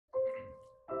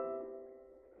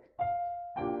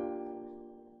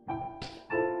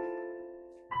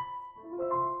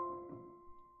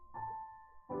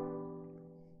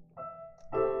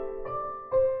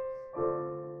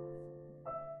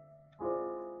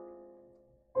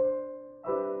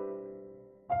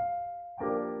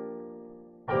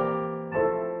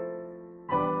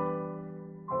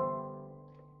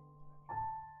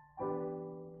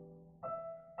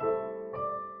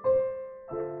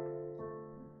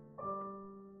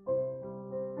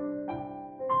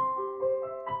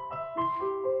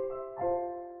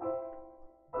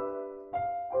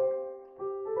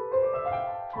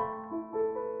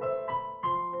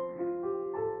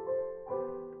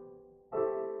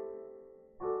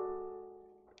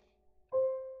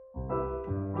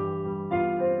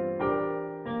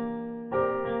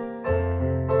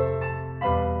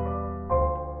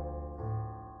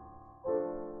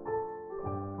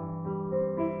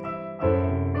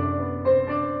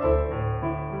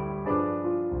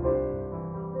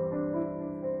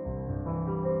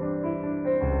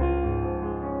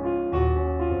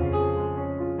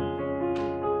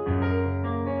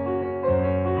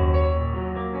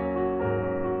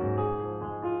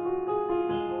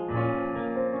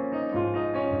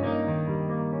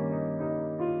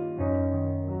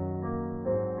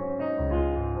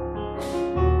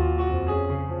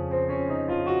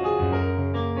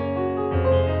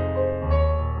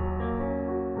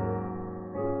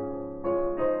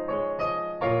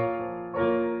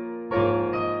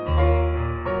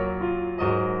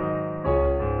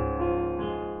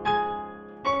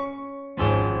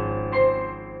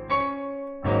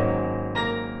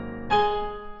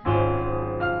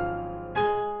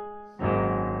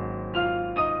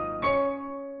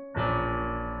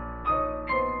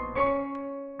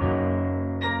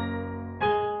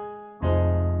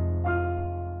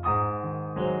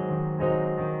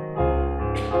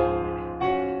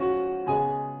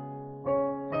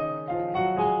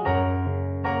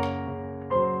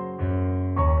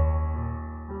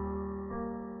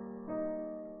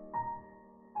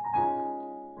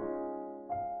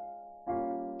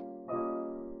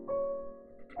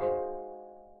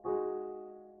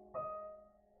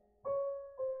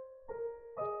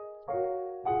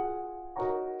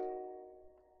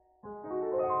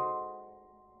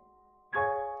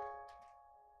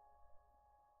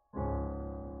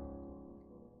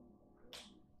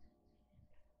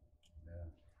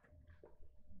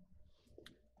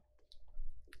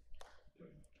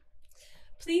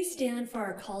Please stand for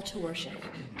our call to worship.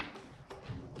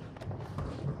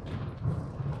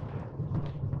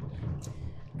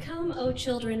 Come, O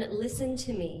children, listen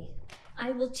to me.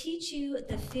 I will teach you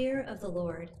the fear of the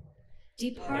Lord.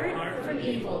 Depart from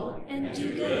evil and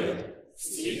do good.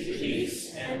 Seek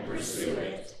peace and pursue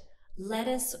it. Let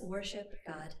us worship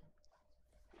God.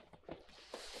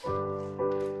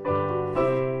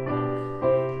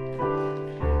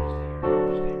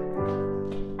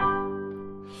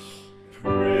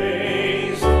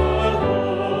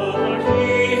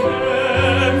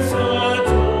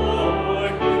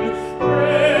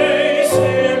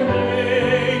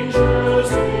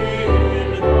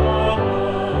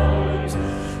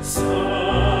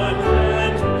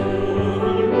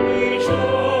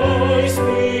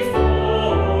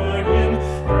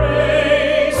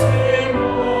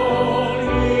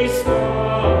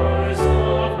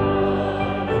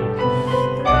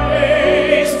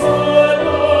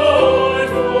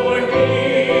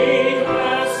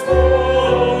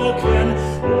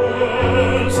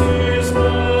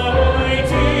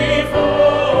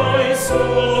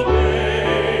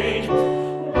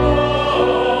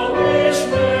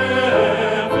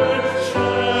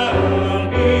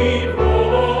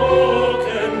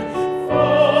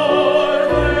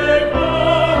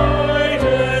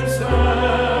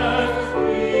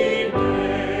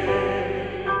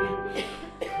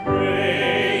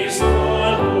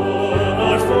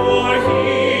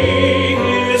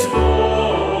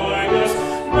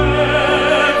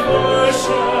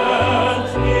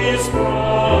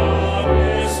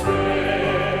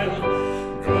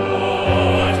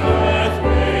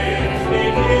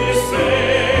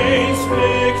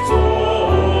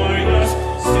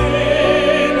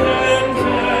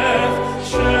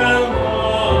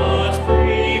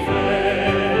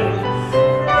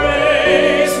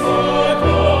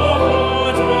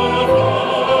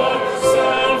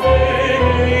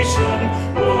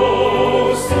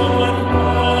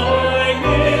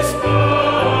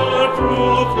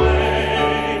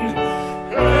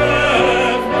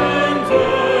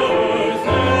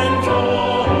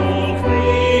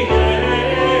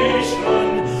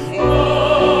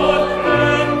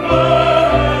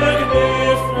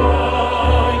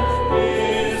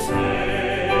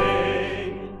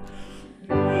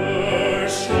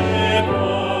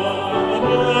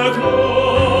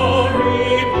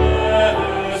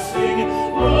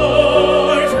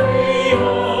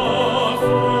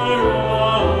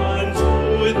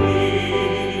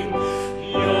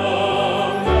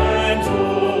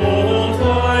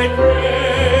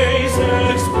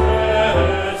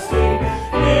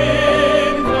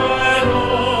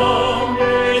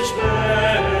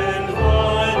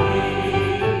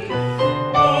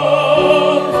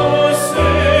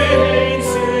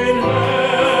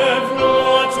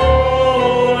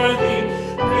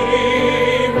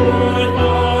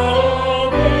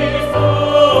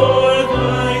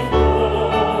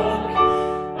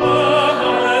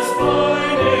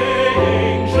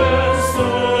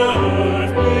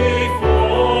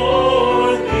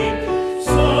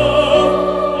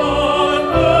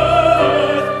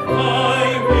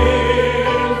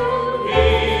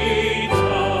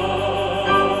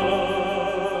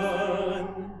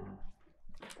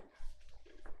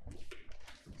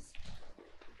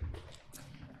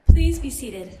 Please be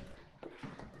seated.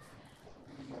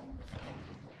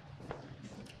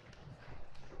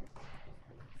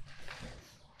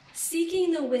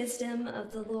 Seeking the wisdom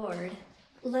of the Lord,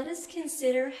 let us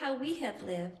consider how we have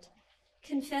lived,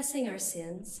 confessing our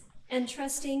sins and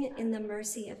trusting in the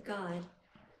mercy of God.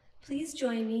 Please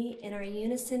join me in our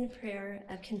unison prayer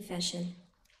of confession.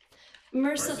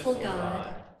 Merciful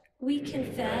God, we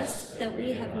confess that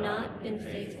we have not been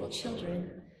faithful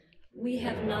children. We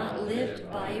have not lived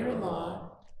by your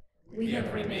law. We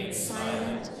have remained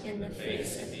silent in the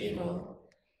face of evil.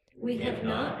 We have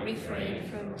not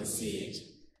refrained from deceit.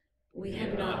 We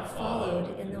have not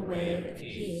followed in the way of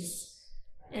peace.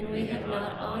 And we have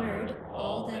not honored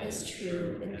all that is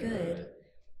true and good.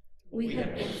 We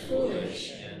have been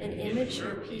foolish and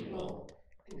immature people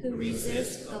who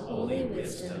resist the holy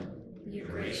wisdom you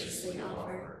graciously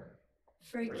offer.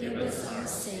 Forgive us our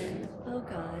sin, O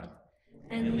God,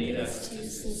 and lead us to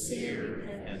sincere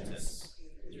repentance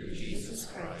through Jesus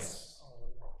Christ.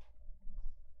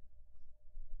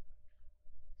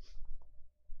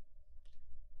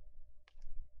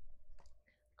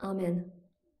 Amen.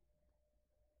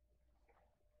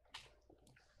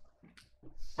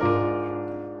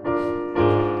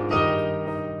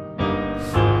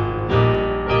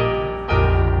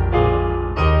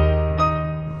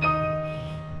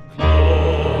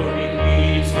 Glory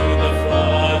be to the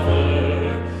Father,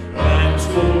 and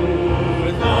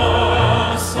to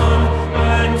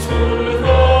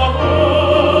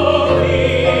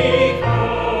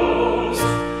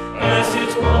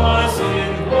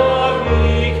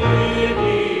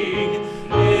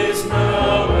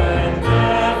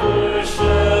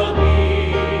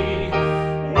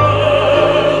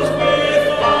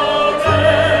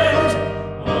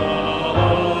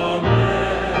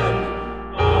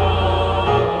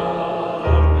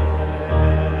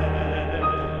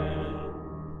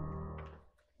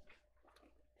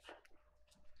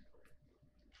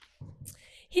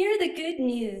the good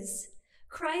news.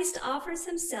 Christ offers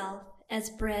himself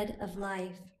as bread of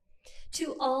life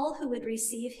to all who would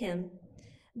receive him.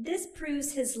 This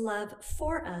proves his love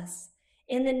for us.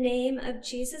 In the name of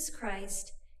Jesus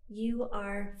Christ, you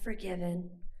are forgiven.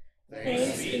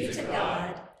 Thanks be to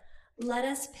God. Let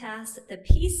us pass the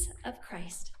peace of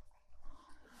Christ.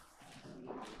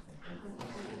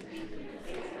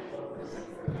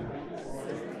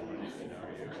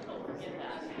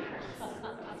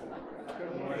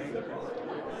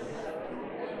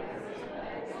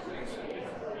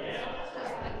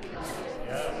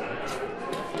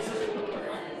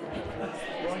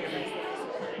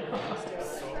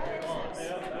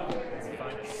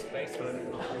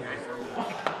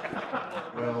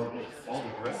 Well,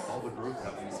 all the group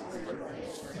have these.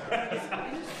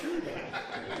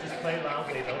 Just play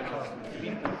loudly, don't come.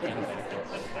 Okay,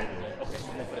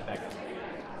 we'll put it back up.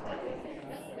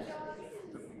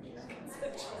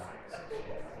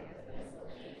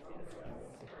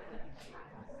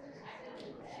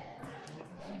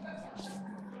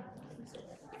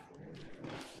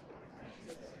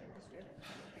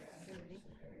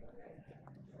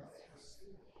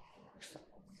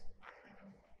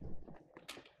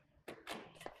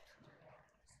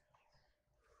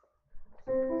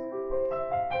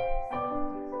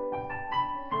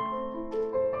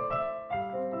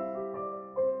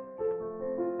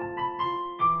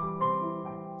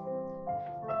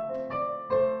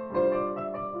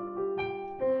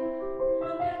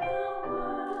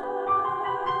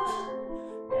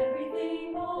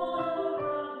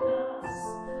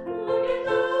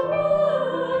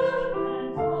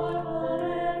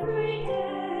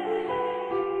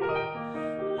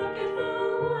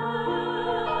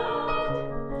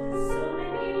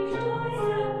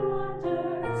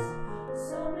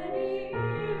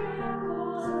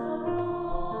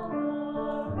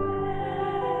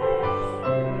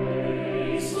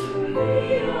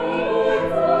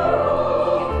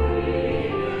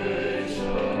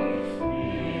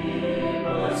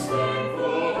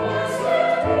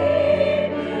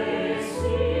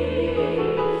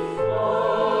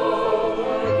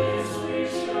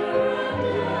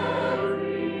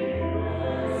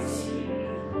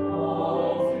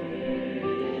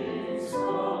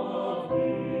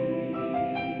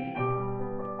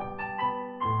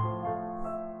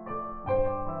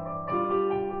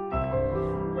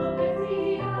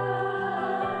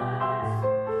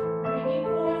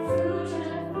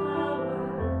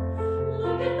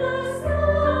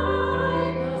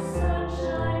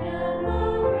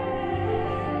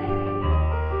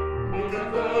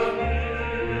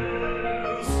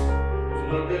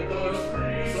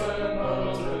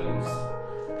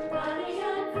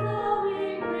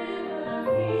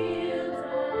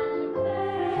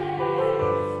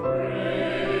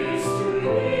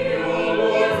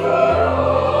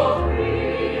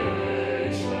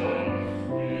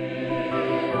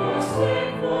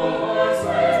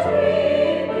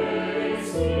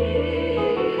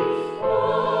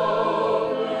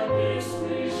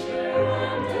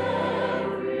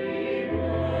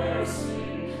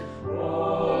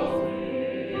 Oh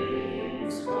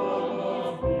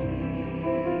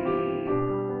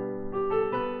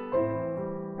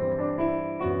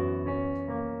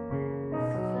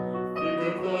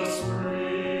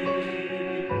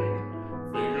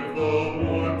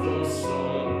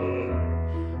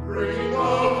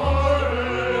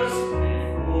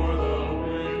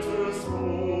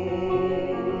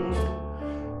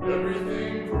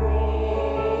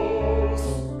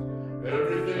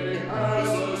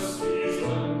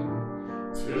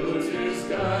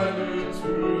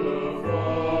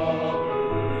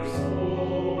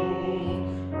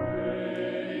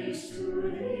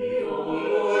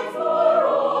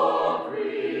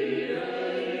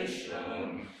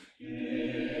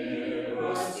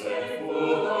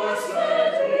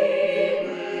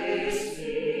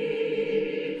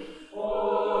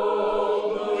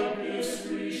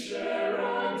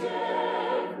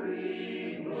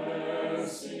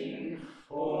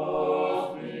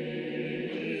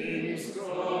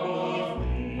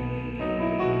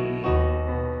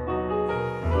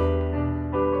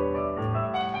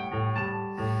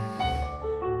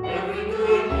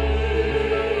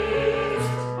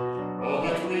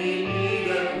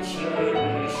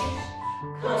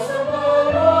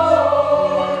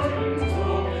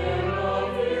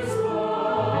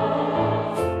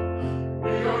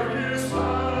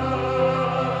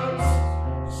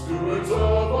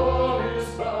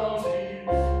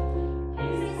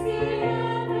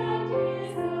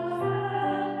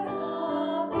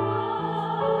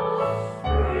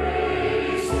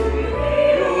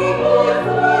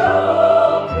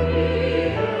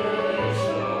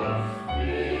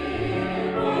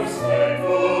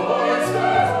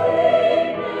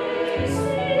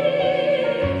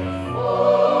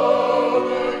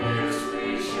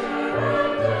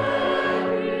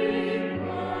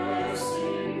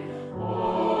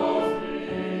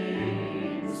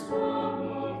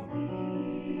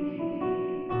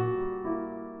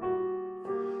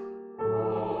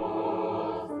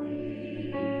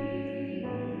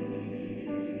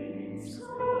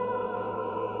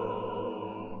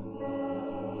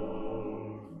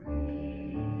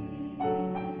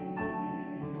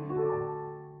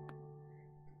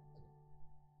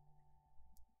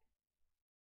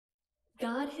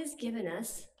has given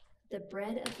us the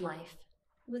bread of life.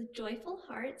 With joyful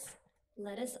hearts,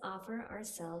 let us offer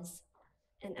ourselves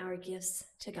and our gifts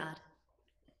to God.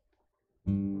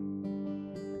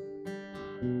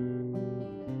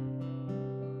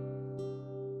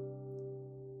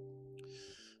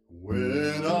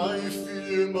 When I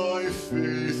fear my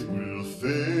faith will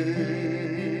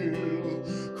fail,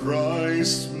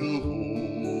 Christ will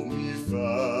hold me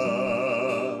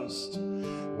fast.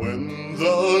 When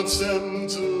the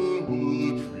tempter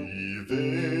would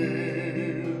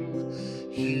prevail,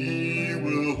 he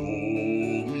will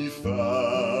hold me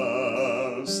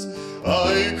fast.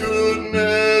 I could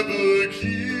never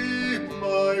keep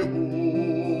my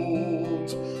hold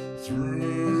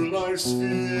through life's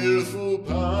fearful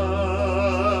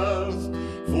path,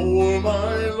 for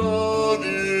my love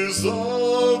is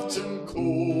often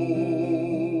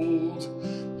cold.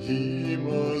 He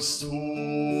must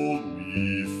hold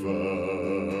me fast.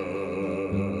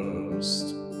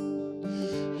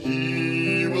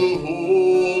 He will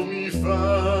hold me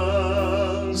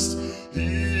fast.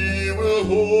 He will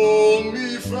hold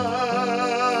me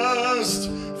fast,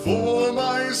 for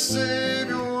my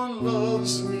Savior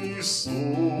loves me so.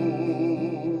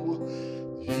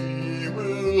 He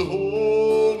will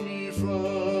hold me fast.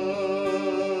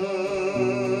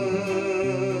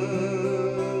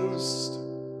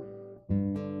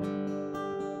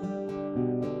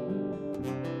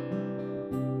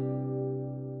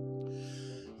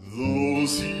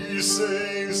 Those he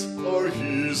saves are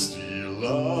his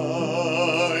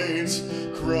delight.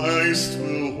 Christ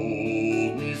will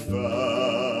hold me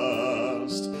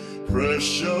fast,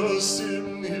 precious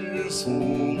in his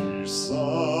holy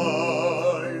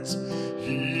sight.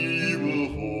 He will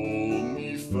hold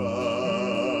me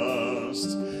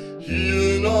fast.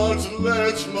 He'll not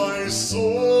let my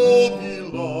soul be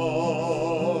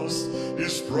lost.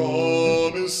 His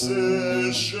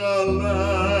promises shall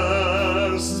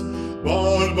last,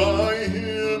 bought by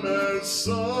him at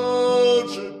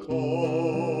such a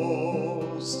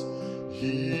cost.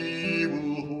 He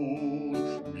will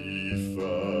hold me fast.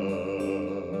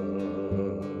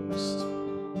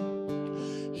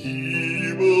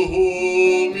 He will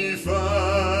hold me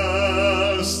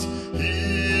fast.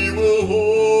 He will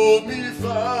hold me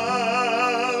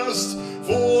fast,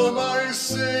 for my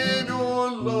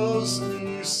Savior loves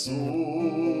me so.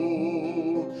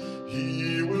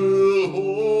 He will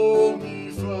hold me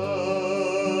fast.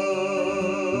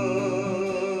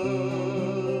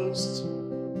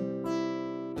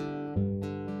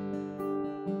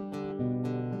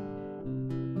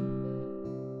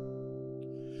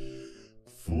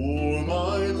 For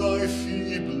my life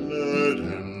he bled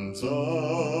and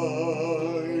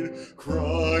died.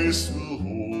 Christ will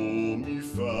hold me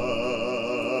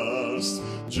fast.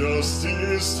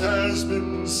 Justice has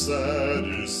been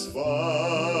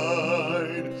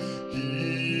satisfied.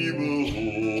 He will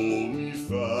hold me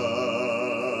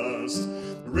fast.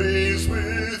 Raised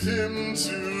with him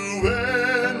to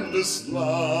endless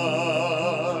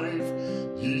life.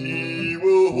 He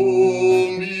will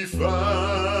hold me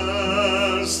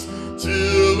fast,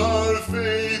 till our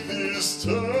faith is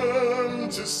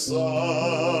turned to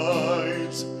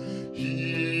sight.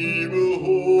 He will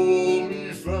hold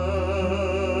me fast.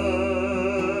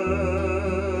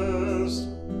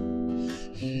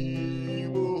 He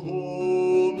will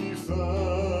hold me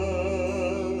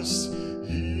fast.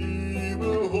 He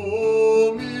will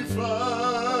hold me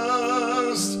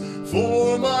fast,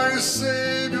 for my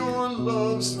Savior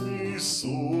loves me so.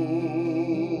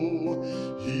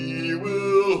 He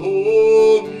will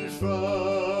hold me fast.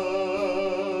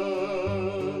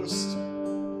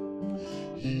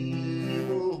 He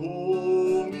will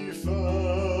hold me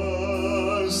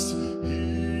fast.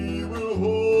 He will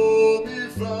hold me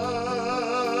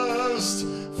fast,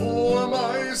 for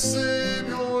my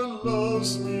Savior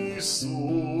loves me so.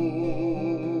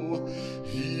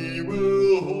 He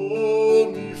will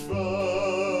hold me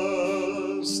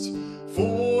fast,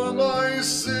 for my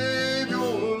Savior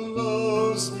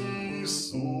loves me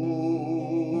so.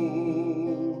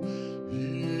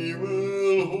 He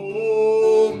will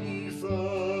hold me fast.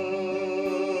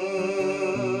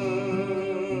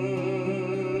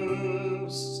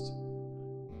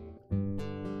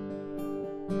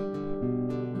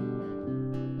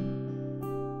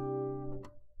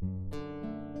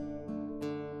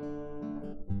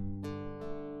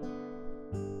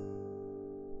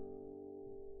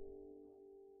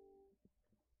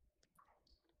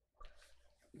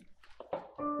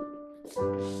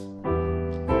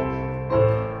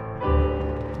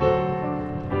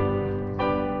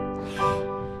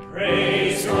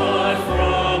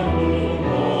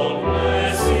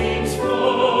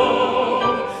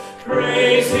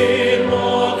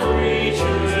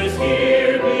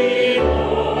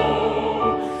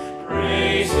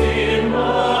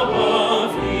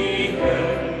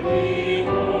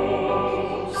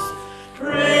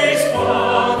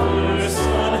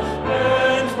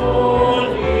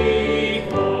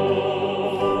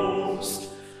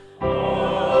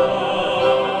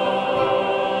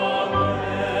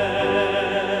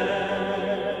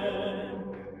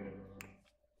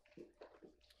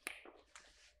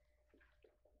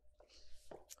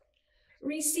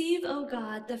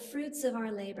 God the fruits of our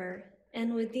labor,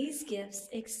 and with these gifts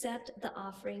accept the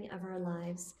offering of our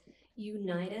lives.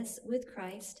 Unite us with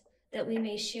Christ, that we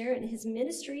may share in his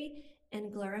ministry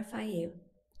and glorify you.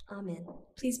 Amen.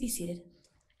 Please be seated.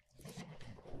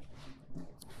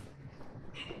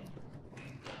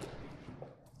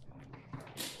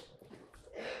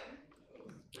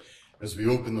 As we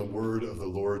open the word of the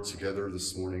Lord together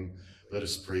this morning, let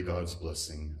us pray God's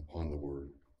blessing upon the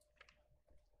word.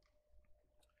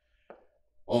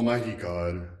 Almighty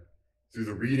God, through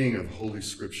the reading of Holy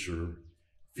Scripture,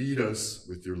 feed us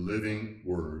with your living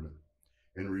word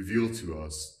and reveal to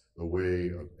us the way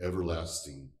of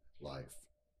everlasting life.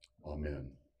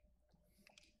 Amen.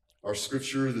 Our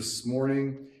scripture this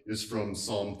morning is from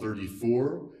Psalm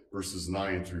 34, verses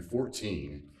 9 through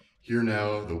 14. Hear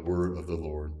now the word of the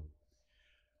Lord.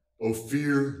 O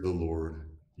fear the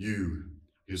Lord, you,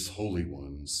 his holy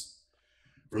ones.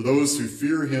 For those who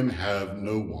fear him have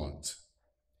no want.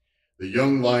 The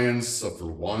young lions suffer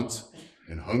want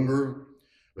and hunger,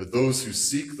 but those who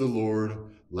seek the Lord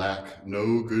lack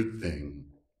no good thing.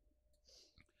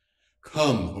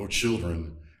 Come, O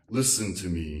children, listen to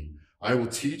me. I will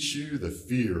teach you the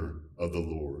fear of the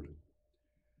Lord.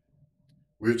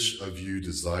 Which of you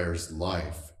desires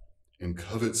life and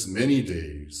covets many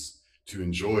days to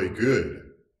enjoy good?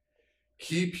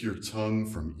 Keep your tongue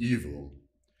from evil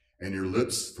and your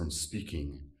lips from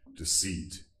speaking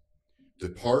deceit.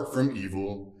 Depart from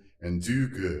evil and do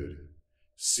good.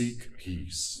 Seek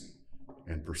peace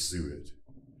and pursue it.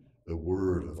 The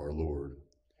word of our Lord.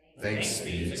 Thanks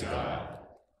be to God.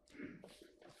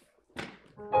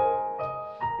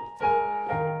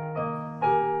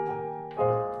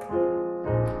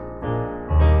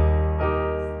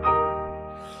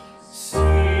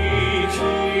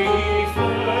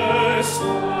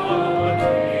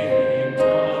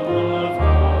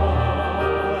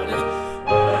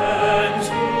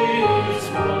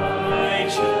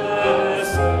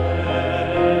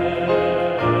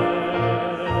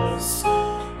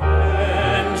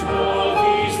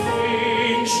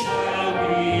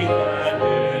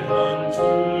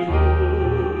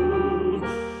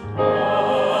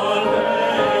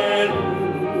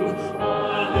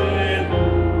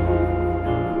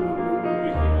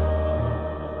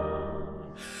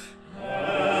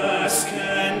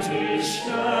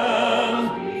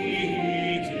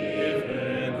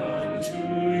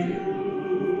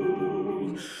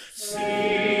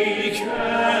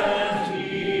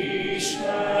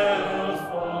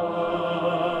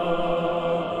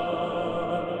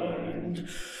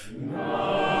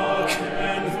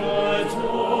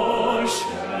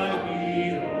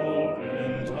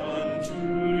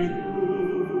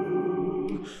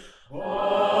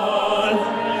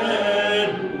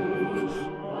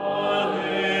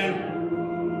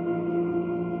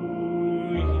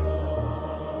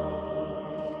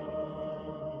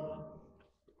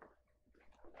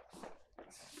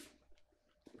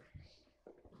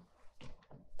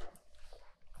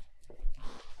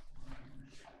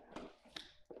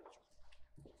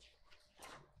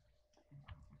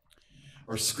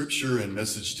 Our scripture and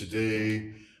message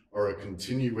today are a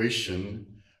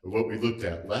continuation of what we looked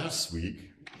at last week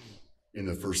in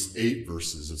the first 8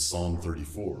 verses of Psalm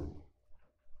 34.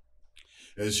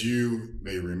 As you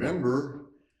may remember,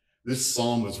 this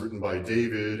psalm was written by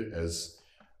David as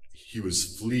he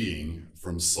was fleeing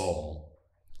from Saul.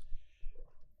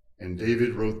 And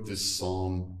David wrote this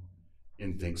psalm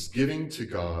in thanksgiving to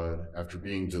God after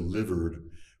being delivered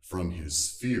from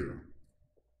his fear.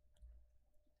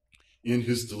 In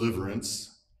his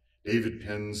deliverance, David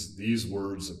pens these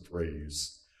words of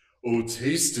praise. "O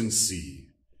taste and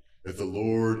see that the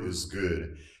Lord is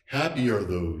good. Happy are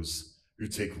those who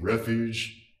take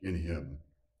refuge in him."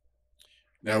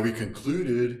 Now we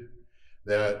concluded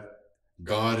that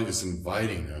God is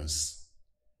inviting us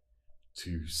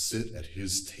to sit at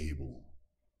his table.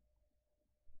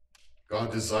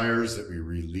 God desires that we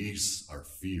release our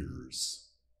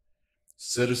fears,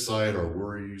 set aside our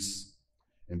worries,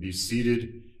 and be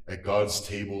seated at God's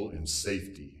table in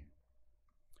safety.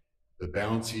 The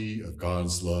bounty of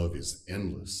God's love is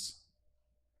endless.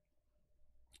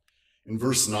 In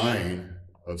verse 9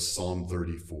 of Psalm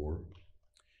 34,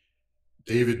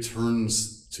 David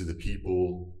turns to the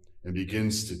people and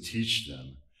begins to teach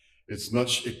them.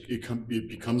 It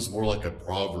becomes more like a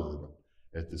proverb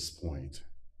at this point.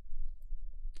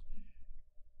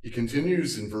 He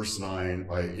continues in verse 9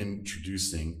 by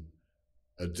introducing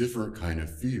a different kind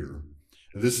of fear.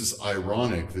 And this is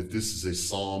ironic that this is a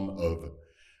psalm of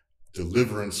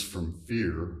deliverance from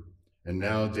fear, and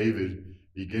now David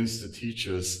begins to teach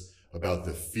us about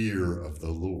the fear of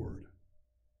the Lord.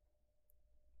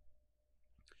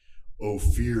 O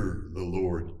fear the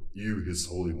Lord, you his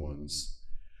holy ones.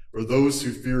 For those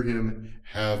who fear him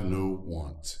have no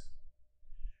want.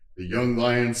 The young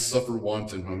lions suffer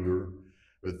want and hunger,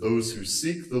 but those who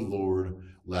seek the Lord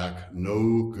lack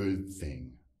no good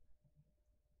thing.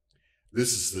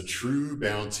 This is the true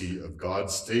bounty of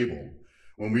God's table.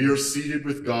 When we are seated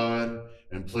with God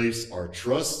and place our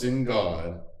trust in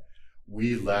God,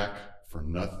 we lack for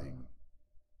nothing.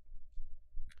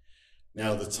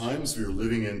 Now, the times we are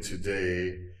living in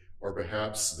today are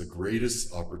perhaps the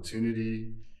greatest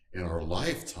opportunity in our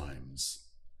lifetimes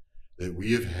that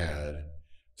we have had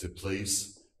to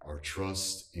place our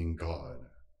trust in God.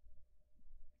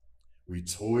 We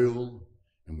toil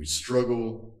and we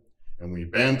struggle and we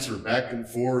banter back and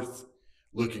forth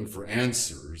looking for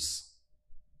answers.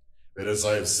 But as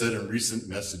I have said in recent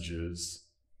messages,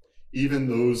 even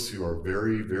those who are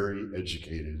very, very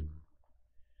educated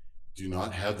do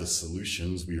not have the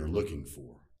solutions we are looking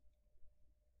for.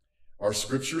 Our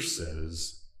scripture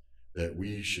says that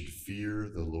we should fear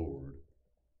the Lord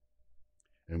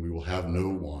and we will have no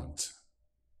want.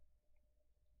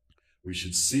 We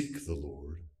should seek the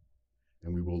Lord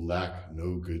and we will lack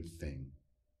no good thing.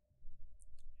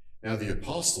 Now, the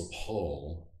Apostle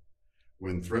Paul,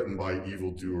 when threatened by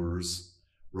evildoers,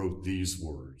 wrote these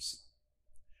words,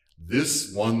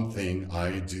 "This one thing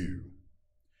I do,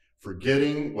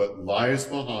 forgetting what lies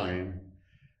behind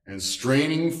and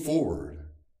straining forward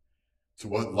to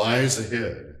what lies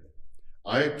ahead,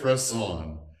 I press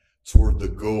on toward the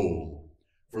goal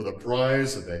for the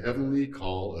prize of the heavenly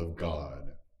call of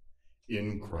God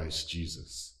in Christ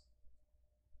Jesus."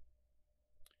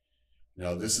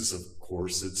 Now, this is, of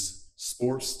course, it's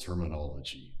sports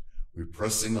terminology. We're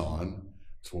pressing on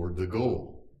toward the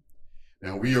goal.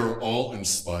 Now, we are all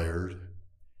inspired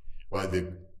by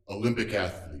the Olympic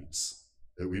athletes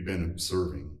that we've been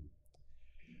observing.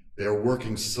 They are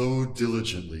working so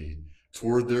diligently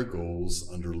toward their goals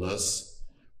under less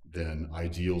than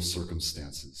ideal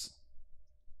circumstances.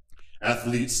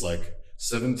 Athletes like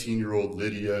 17-year-old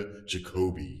Lydia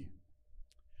Jacoby,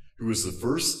 who was the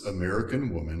first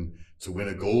American woman to win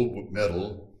a gold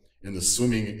medal in the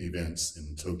swimming events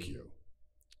in Tokyo.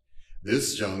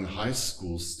 This young high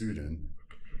school student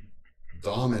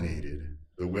dominated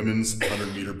the women's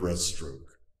 100-meter breaststroke,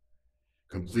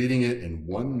 completing it in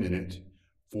 1 minute,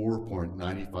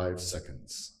 4.95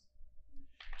 seconds.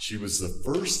 She was the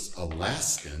first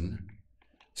Alaskan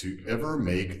to ever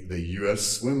make the U.S.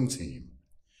 swim team,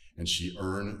 and she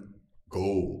earned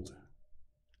gold.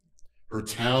 Her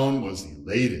town was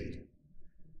elated.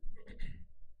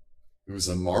 It was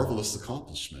a marvelous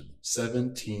accomplishment,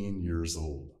 17 years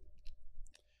old.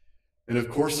 And of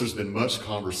course, there's been much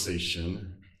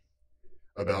conversation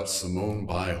about Simone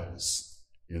Biles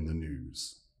in the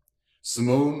news.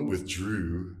 Simone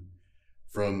withdrew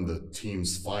from the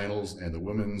team's finals and the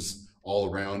women's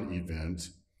all-around event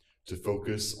to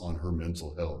focus on her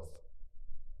mental health.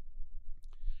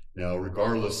 Now,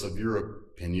 regardless of your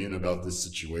opinion about this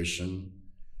situation,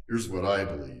 here's what I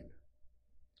believe.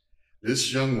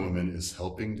 This young woman is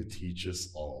helping to teach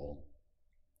us all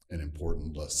an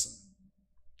important lesson.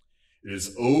 It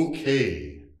is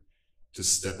okay to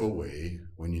step away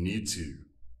when you need to,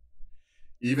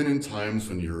 even in times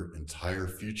when your entire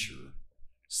future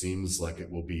seems like it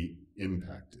will be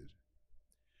impacted.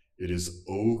 It is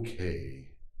okay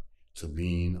to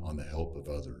lean on the help of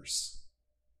others.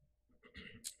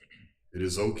 It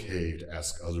is okay to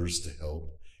ask others to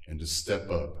help and to step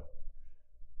up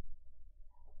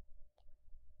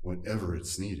whenever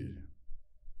it's needed.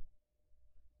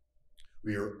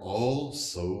 We are all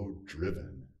so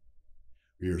driven.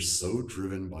 We are so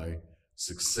driven by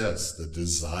success, the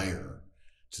desire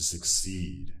to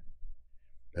succeed,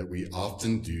 that we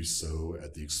often do so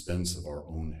at the expense of our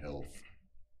own health.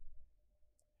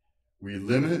 We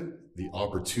limit the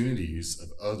opportunities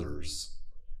of others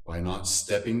by not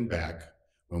stepping back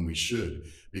when we should.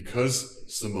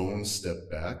 Because Simone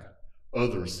stepped back,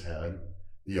 others had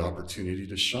the opportunity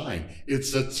to shine.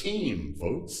 It's a team,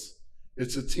 folks.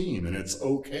 It's a team, and it's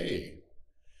okay.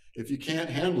 If you can't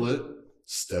handle it,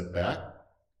 step back,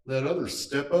 let others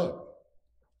step up.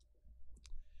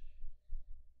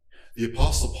 The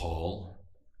Apostle Paul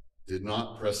did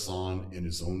not press on in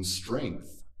his own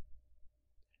strength,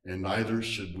 and neither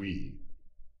should we.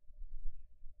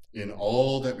 In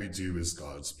all that we do as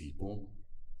God's people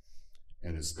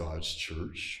and as God's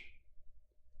church,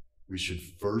 we should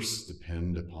first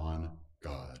depend upon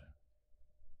God.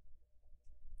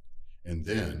 And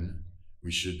then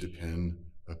we should depend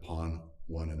upon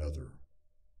one another.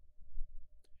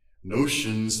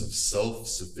 Notions of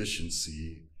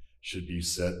self-sufficiency should be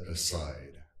set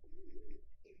aside.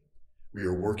 We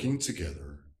are working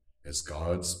together as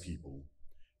God's people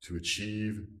to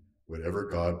achieve whatever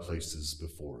God places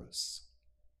before us.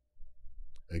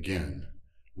 Again,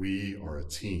 we are a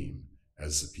team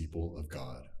as the people of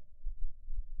God.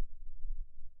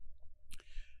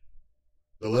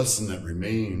 The lesson that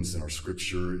remains in our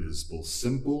scripture is both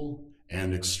simple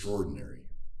and extraordinary.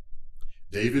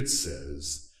 David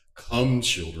says, "Come,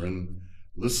 children,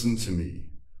 listen to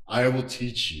me. I will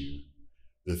teach you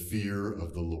the fear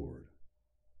of the Lord.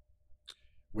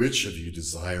 Which of you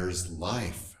desires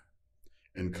life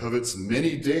and covets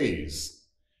many days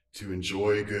to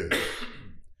enjoy good?"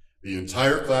 The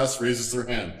entire class raises their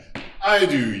hand. I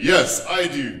do. Yes, I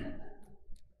do.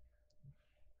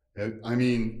 I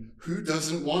mean, who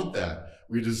doesn't want that?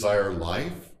 We desire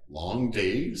life, long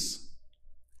days,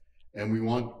 and we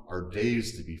want our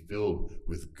days to be filled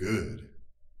with good,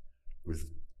 with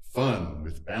fun,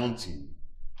 with bounty,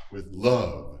 with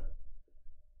love,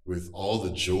 with all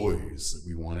the joys that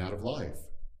we want out of life.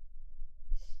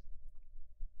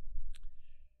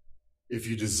 If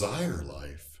you desire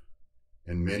life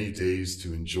and many days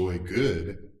to enjoy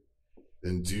good,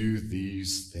 then do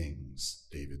these things,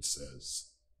 David says.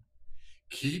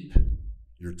 Keep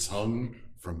your tongue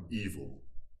from evil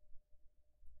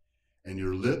and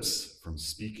your lips from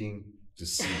speaking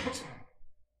deceit.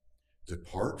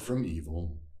 Depart from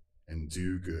evil and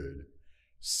do good.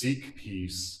 Seek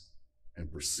peace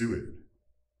and pursue it.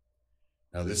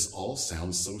 Now, this all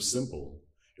sounds so simple.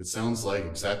 It sounds like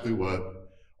exactly what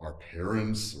our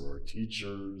parents or our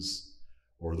teachers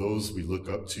or those we look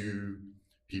up to,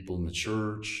 people in the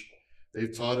church,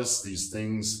 they've taught us these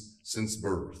things since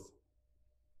birth.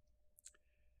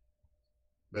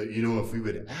 But you know, if we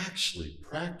would actually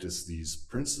practice these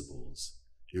principles,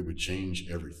 it would change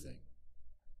everything.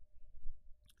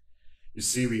 You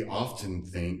see, we often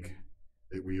think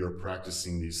that we are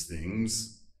practicing these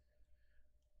things,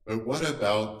 but what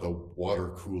about the water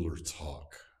cooler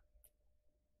talk?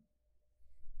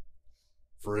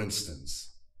 For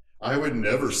instance, I would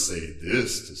never say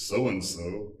this to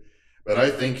so-and-so, but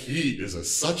I think he is a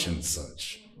such and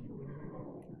such.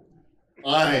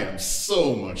 I am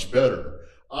so much better.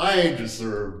 I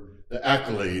deserve the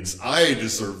accolades. I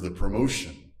deserve the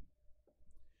promotion.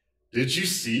 Did you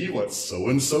see what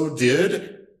so-and-so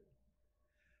did?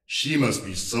 She must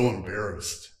be so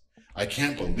embarrassed. I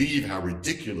can't believe how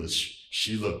ridiculous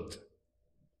she looked.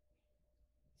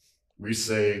 We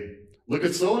say, look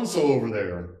at so-and-so over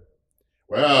there.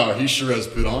 Wow, he sure has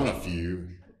put on a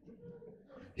few.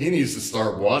 He needs to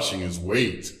start watching his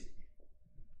weight.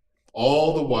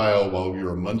 All the while we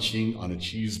are munching on a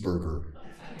cheeseburger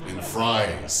and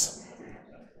fries.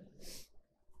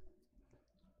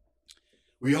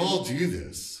 We all do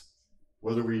this,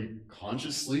 whether we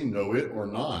consciously know it or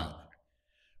not.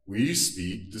 We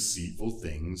speak deceitful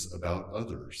things about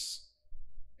others.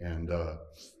 And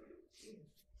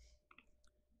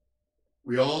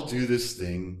we all do this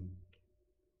thing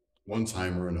one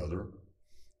time or another,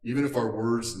 even if our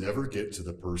words never get to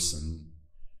the person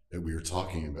that we are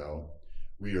talking about,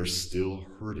 we are still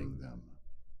hurting them.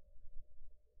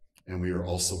 And we are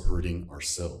also hurting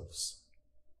ourselves.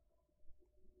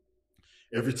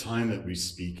 Every time that we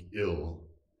speak ill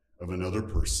of another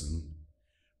person,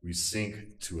 we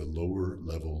sink to a lower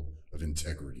level of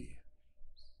integrity.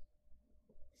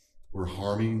 We're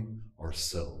harming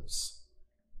ourselves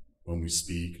when we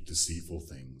speak deceitful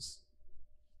things.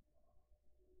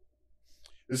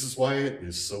 This is why it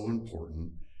is so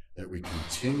important that we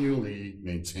continually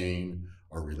maintain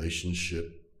our relationship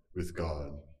with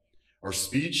God. Our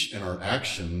speech and our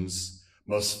actions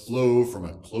must flow from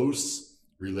a close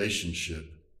relationship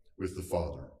with the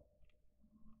Father.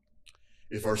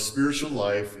 If our spiritual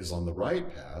life is on the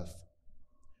right path,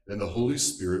 then the Holy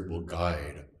Spirit will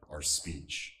guide our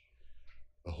speech.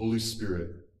 The Holy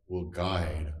Spirit will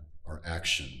guide our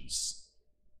actions.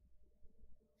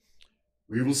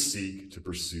 We will seek to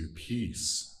pursue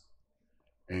peace,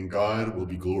 and God will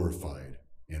be glorified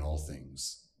in all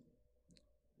things.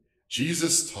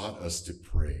 Jesus taught us to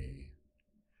pray,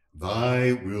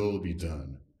 "Thy will be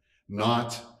done,"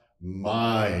 not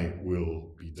 "my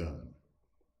will be done."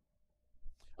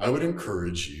 I would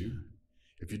encourage you,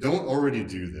 if you don't already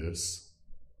do this,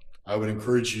 I would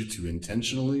encourage you to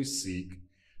intentionally seek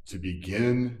to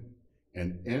begin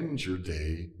and end your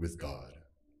day with God.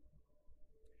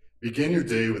 Begin your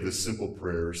day with a simple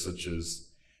prayer such as,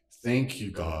 "Thank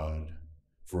you, God,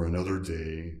 for another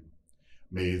day.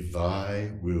 May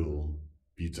thy will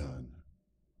be done."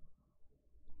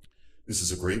 This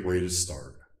is a great way to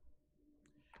start.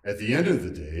 At the end of the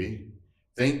day,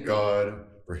 thank God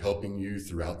for helping you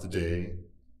throughout the day,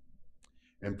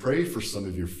 and pray for some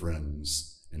of your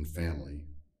friends and family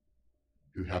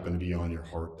who happen to be on your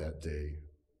heart that day.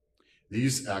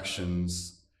 These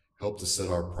actions help to set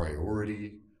our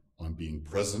priority on being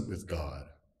present with God.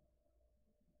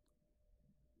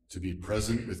 To be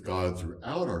present with God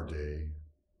throughout our day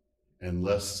and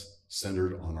less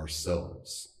centered on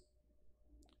ourselves.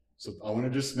 So I want to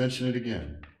just mention it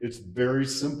again. It's very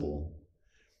simple,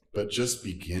 but just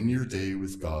begin your day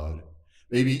with God,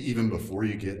 maybe even before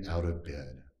you get out of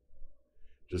bed.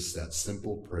 Just that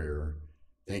simple prayer.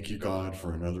 Thank you, God,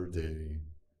 for another day.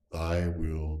 Thy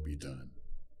will be done.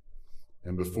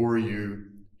 And before you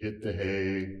hit the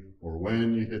hay, or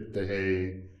when you hit the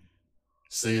hay,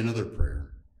 say another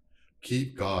prayer.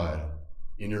 Keep God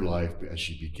in your life as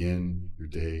you begin your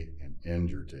day and end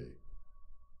your day.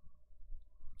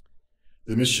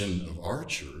 The mission of our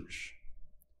church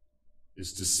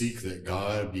is to seek that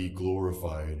God be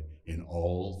glorified in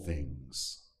all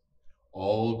things.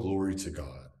 All glory to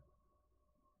God.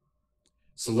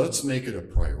 So let's make it a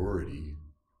priority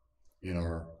in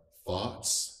our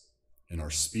thoughts, in our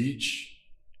speech,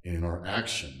 and in our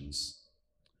actions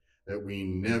that we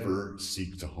never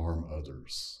seek to harm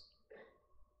others.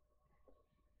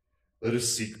 Let us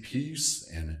seek peace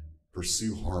and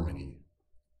pursue harmony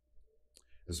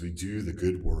as we do the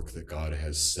good work that God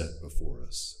has set before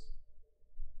us.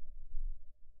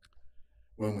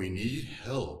 When we need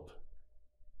help,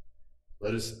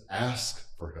 let us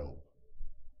ask for help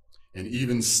and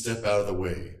even step out of the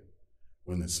way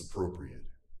when it's appropriate.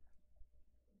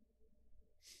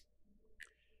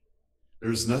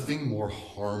 There's nothing more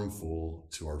harmful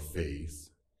to our faith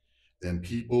than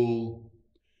people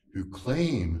who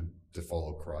claim to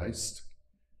follow Christ,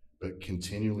 but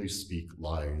continually speak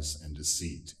lies and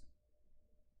deceit.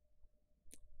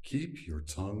 Keep your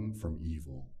tongue from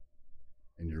evil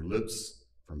and your lips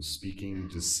from speaking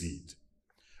deceit.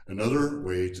 Another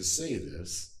way to say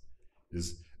this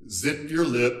is zip your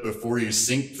lip before you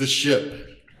sink the ship.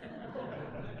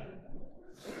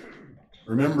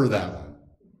 Remember that one.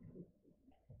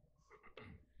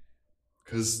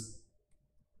 Because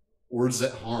words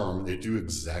that harm, they do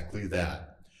exactly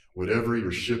that. Whatever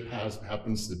your ship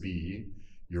happens to be,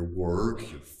 your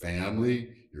work, your family,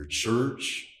 your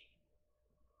church,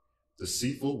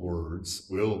 deceitful words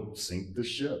will sink the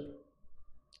ship.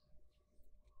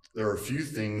 There are few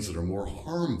things that are more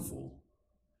harmful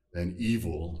than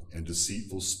evil and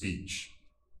deceitful speech.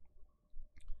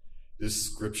 This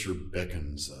scripture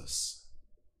beckons us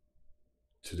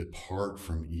to depart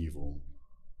from evil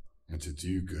and to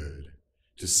do good,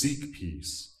 to seek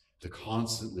peace, to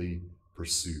constantly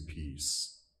pursue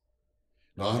peace,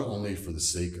 not only for the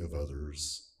sake of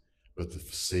others, but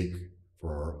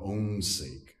for our own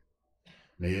sake.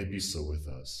 May it be so with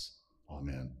us.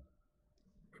 Amen.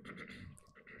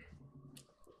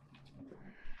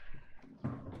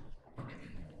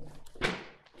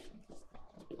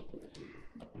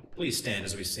 Please stand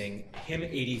as we sing hymn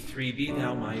 83, Be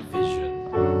Thou My Vision.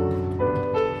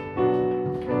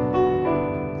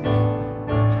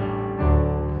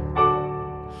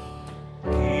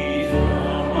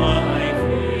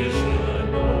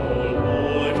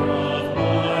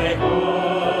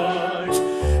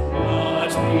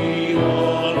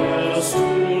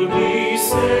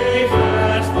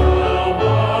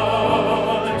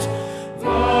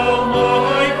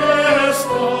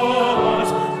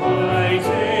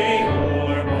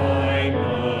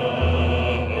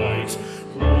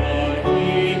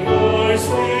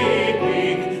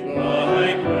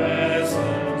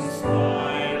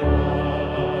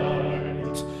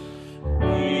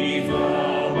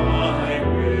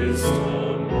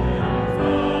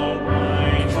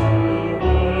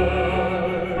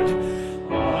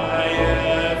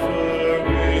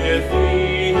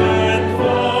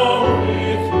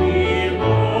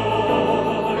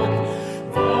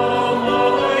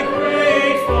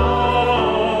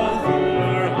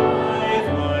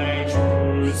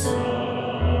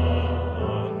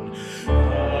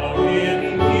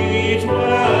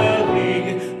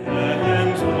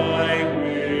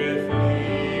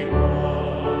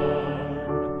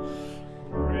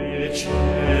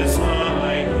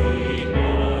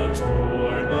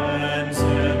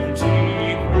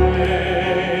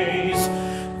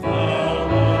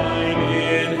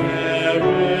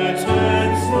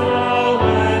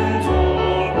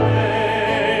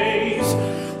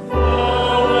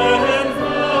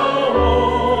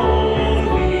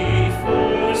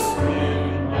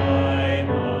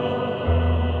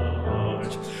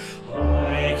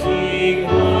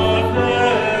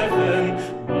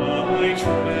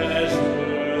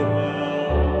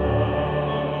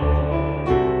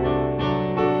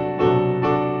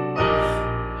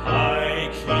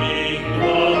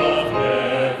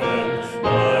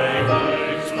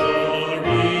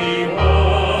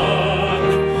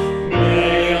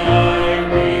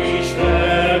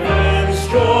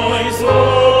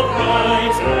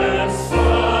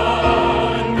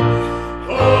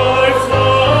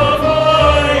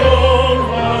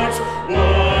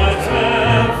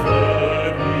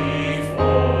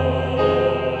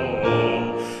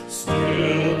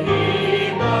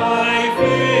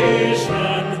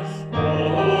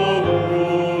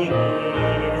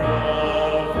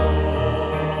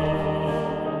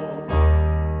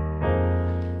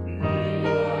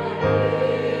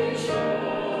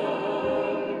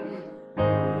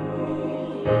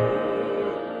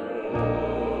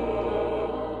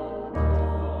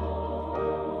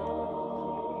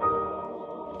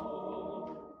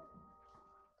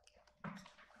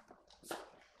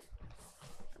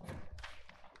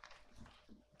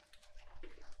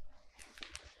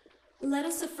 Let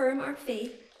us affirm our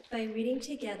faith by reading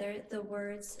together the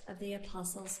words of the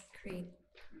Apostles' Creed.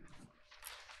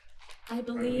 I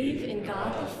believe in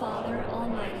God the Father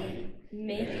Almighty,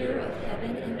 maker of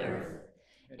heaven and earth,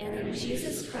 and in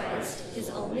Jesus Christ, his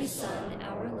only Son,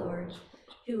 our Lord,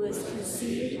 who was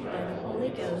conceived by the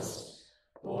Holy Ghost,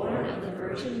 born of the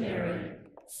Virgin Mary,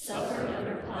 suffered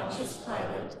under Pontius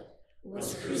Pilate,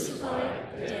 was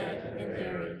crucified, dead, and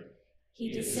buried.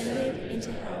 He descended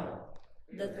into hell.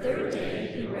 The third day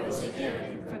he rose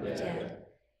again from the dead.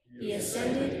 He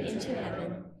ascended into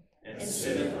heaven, and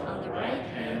sitteth on the right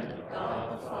hand of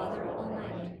God the Father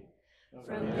Almighty.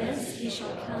 From thence he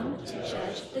shall come to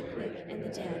judge the quick and the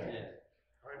dead.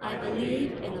 I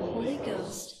believe in the Holy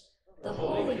Ghost, the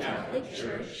Holy Catholic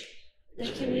Church, the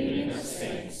communion of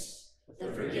saints, the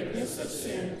forgiveness of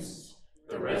sins,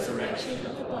 the resurrection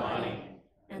of the body,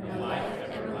 and the life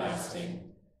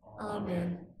everlasting.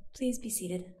 Amen. Please be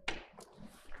seated.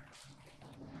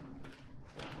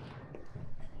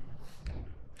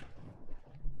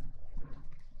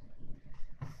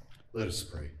 Let us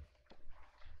pray.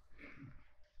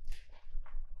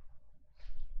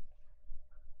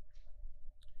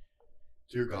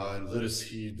 Dear God, let us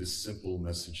heed this simple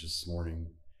message this morning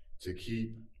to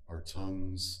keep our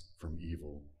tongues from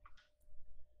evil.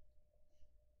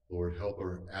 Lord, help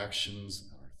our actions,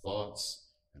 our thoughts,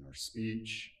 and our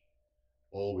speech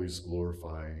always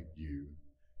glorify you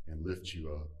and lift you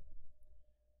up.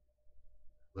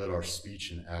 Let our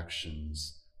speech and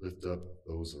actions lift up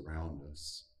those around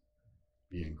us,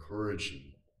 be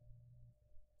encouraging.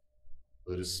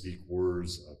 Let us speak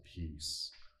words of peace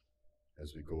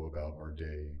as we go about our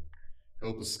day.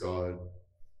 Help us, God,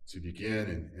 to begin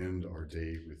and end our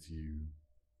day with you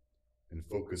and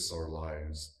focus our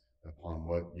lives upon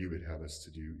what you would have us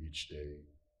to do each day.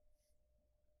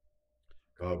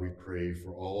 God, we pray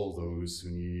for all those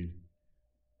who need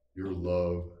your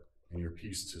love and your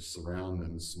peace to surround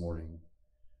them this morning,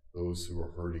 those who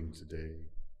are hurting today.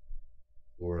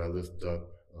 Lord, I lift up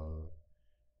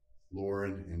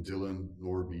Lauren and Dylan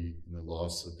Norby in the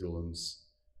loss of Dylan's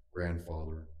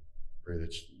grandfather. Pray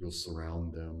that you'll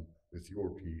surround them with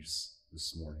your peace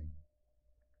this morning.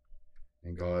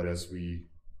 And God, as we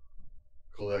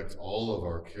collect all of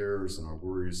our cares and our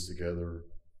worries together,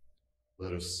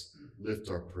 let us lift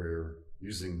our prayer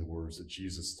using the words that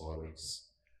Jesus taught us.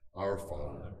 Our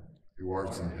Father, who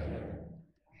art in heaven,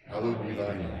 hallowed be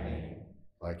thy name.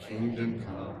 Thy kingdom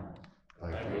come,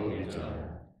 thy will be done,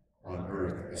 on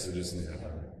earth as it is in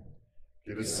heaven.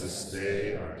 Give us this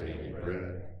day our daily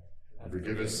bread, and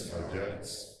forgive us our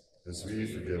debts, as we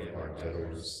forgive our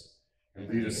debtors. And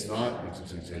lead us not into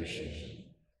temptation,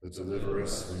 but deliver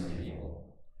us from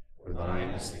evil. For thine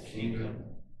is the kingdom,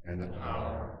 and the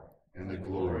power, and the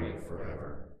glory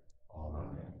forever.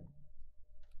 Amen.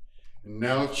 And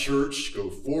now, church, go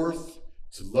forth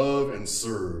to love and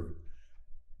serve.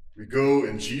 We go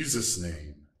in Jesus' name.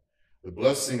 The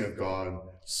blessing of God,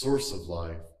 source of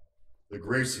life, the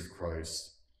grace of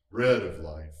Christ, bread of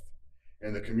life,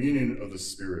 and the communion of the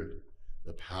Spirit,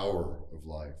 the power of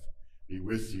life, be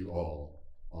with you all.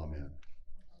 Amen.